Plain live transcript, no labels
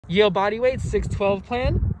Yale Bodyweight 612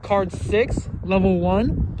 plan, card 6, level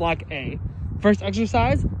 1, block A. First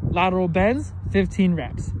exercise, lateral bends, 15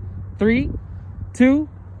 reps. 3, 2,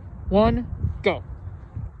 1, go.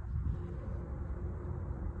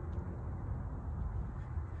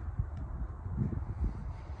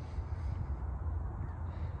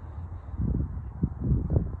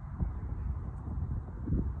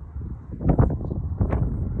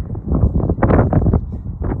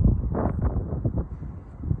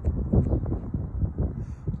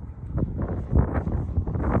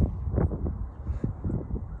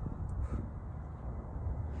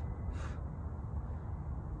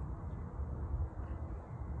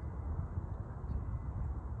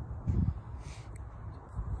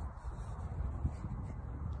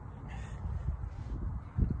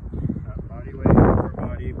 Bodyweight, upper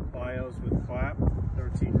body, plyos with clap,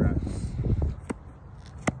 13 reps.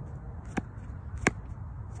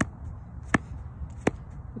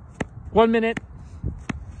 One minute.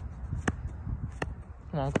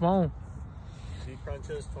 Come on, come on. Z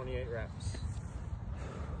crunches, 28 reps.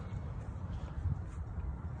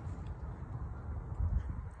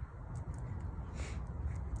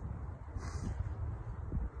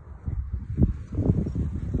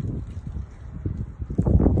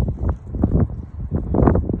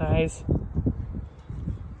 Nice.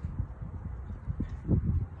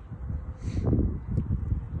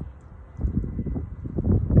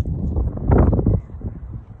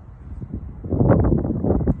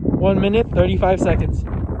 One minute, 35 seconds.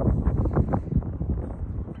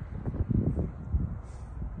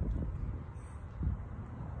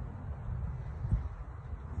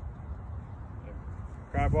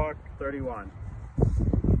 Crab walk, 31.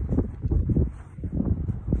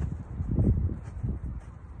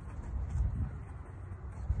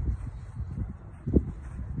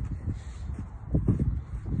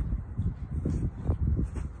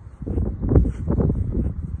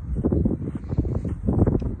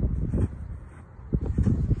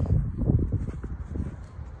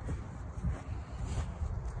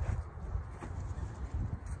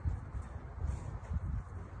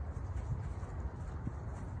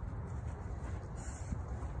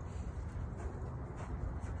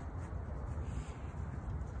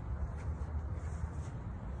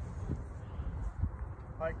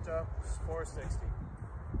 Hiked up, 460.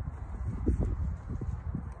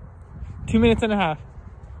 2 minutes and a half.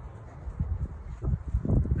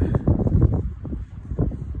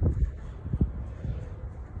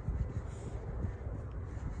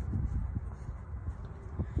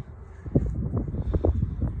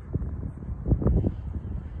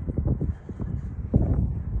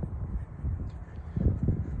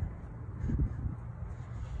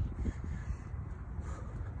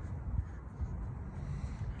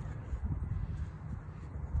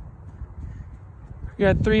 You're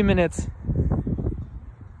at 3 minutes.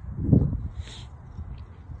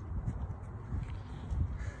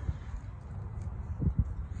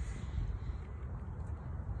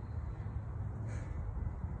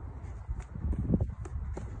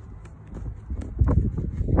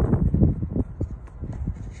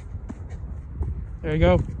 There you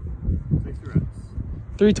go. 60 reps.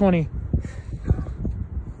 320.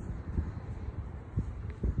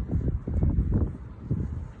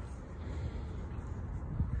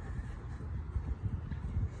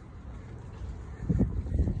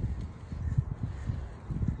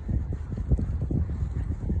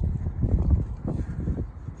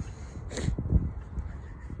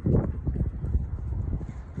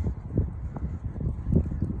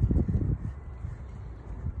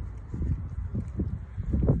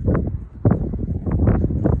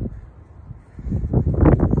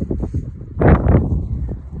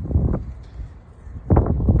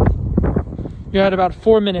 You're at about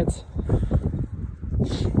 4 minutes.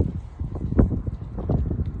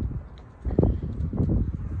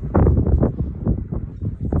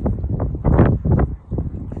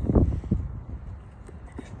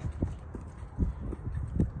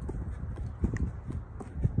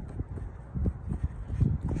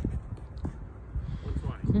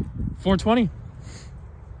 $120. 420.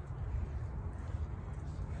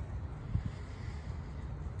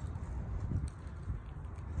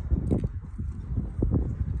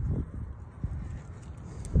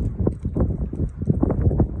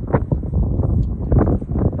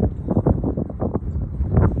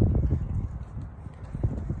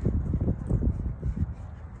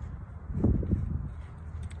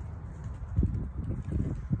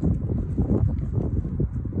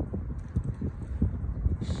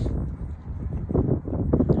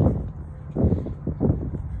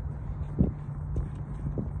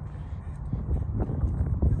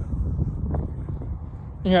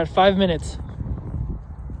 You're at 5 minutes.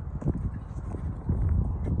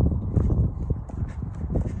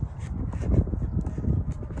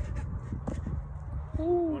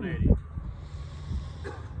 Ooh. 180.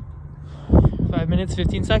 5 minutes,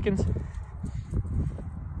 15 seconds.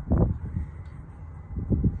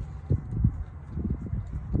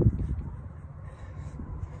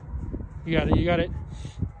 You got it, you got it.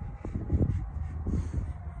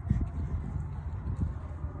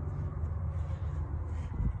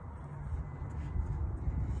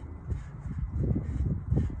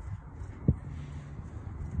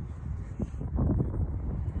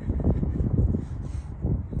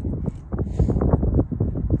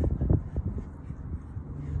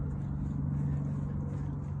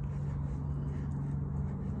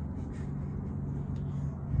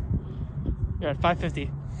 You're at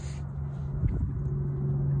 550.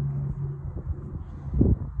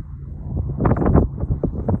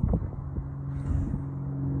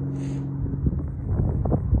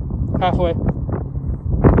 Halfway.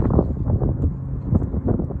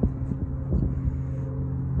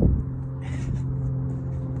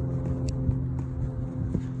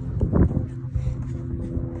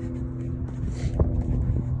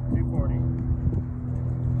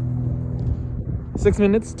 6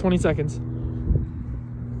 minutes, 20 seconds.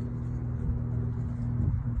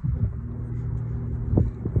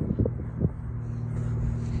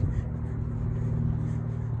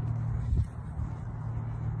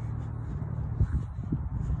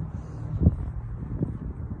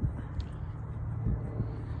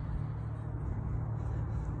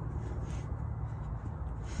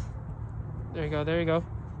 There you go, there you go.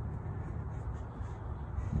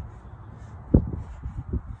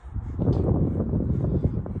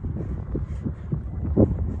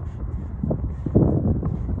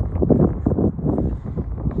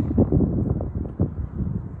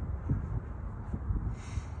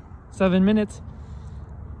 Seven minutes.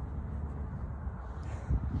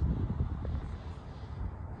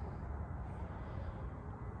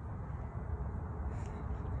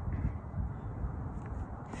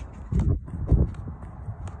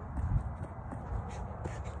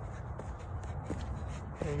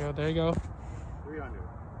 There you go, there you go. 300.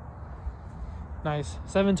 Nice.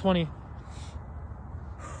 720.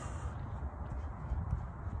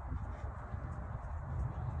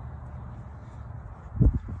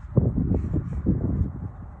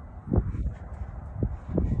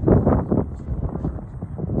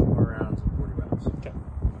 More rounds and 40 rounds. Okay.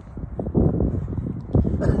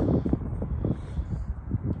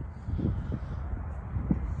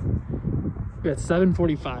 We're at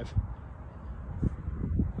 745.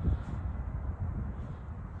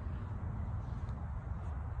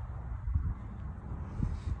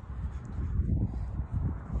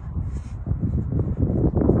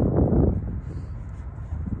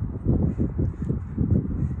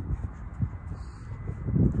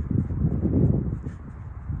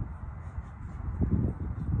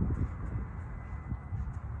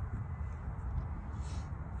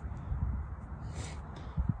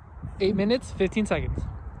 Eight minutes, 15 seconds.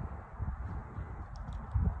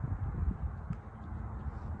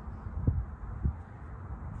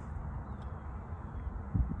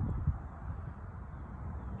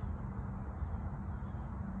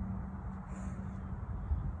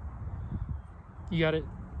 You got it.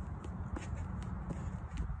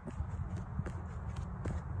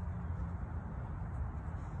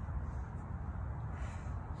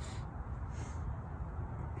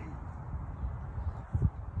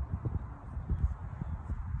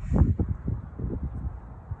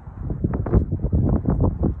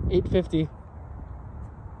 $850.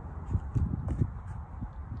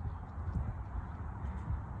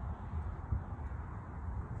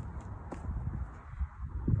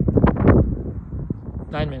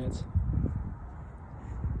 Nine minutes.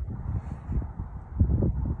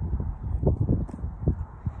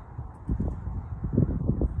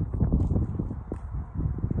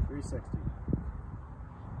 $360.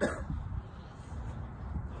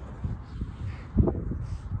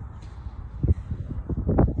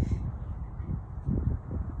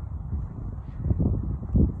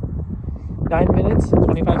 Nine minutes,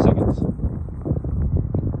 25 seconds.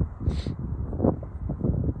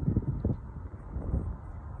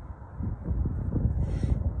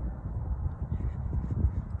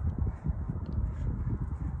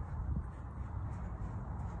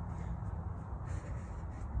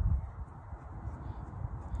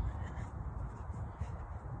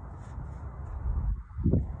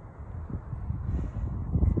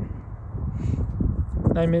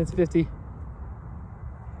 Nine minutes, 50.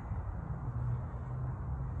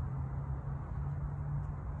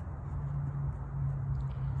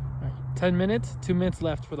 10 minutes, 2 minutes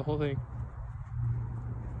left for the whole thing.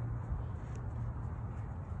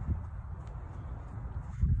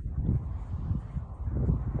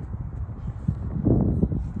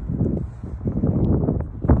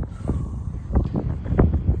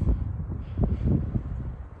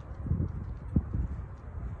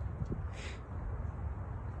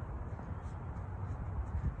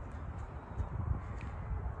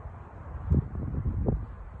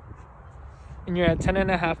 And you're at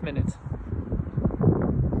 10.5 minutes.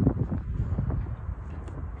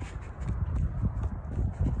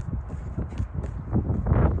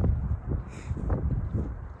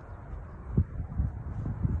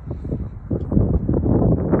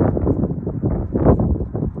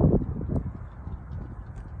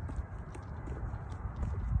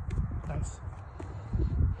 Nice.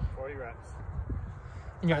 40 reps.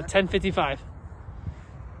 And you're at 10:55.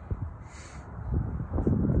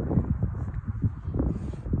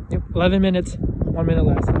 Yep, 11 minutes, 1 minute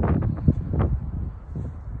left.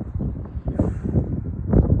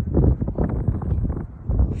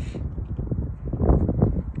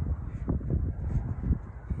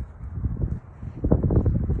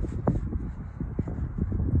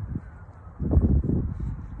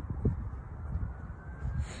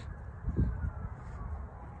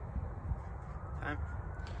 Time.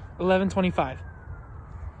 11:25.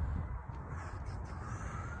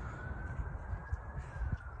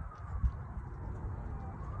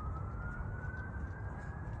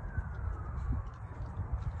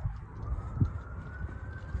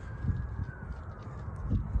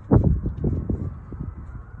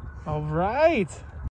 All right.